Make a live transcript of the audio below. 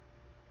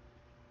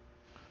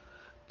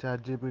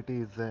ChatGPT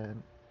is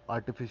an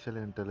artificial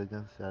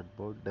intelligence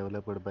chatbot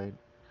developed by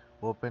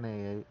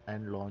OpenAI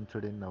and launched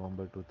in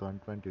November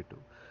 2022.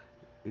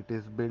 It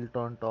is built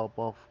on top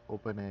of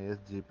OpenAI's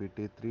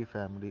GPT-3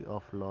 family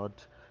of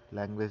large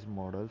language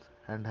models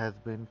and has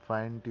been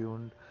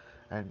fine-tuned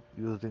and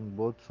using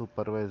both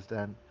supervised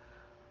and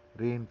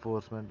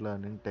reinforcement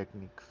learning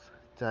techniques.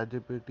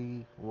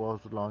 ChatGPT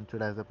was launched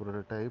as a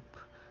prototype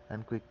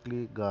and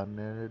quickly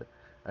garnered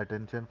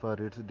attention for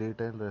its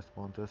detailed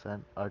responses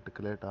and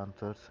articulate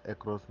answers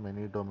across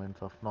many domains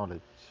of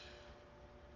knowledge.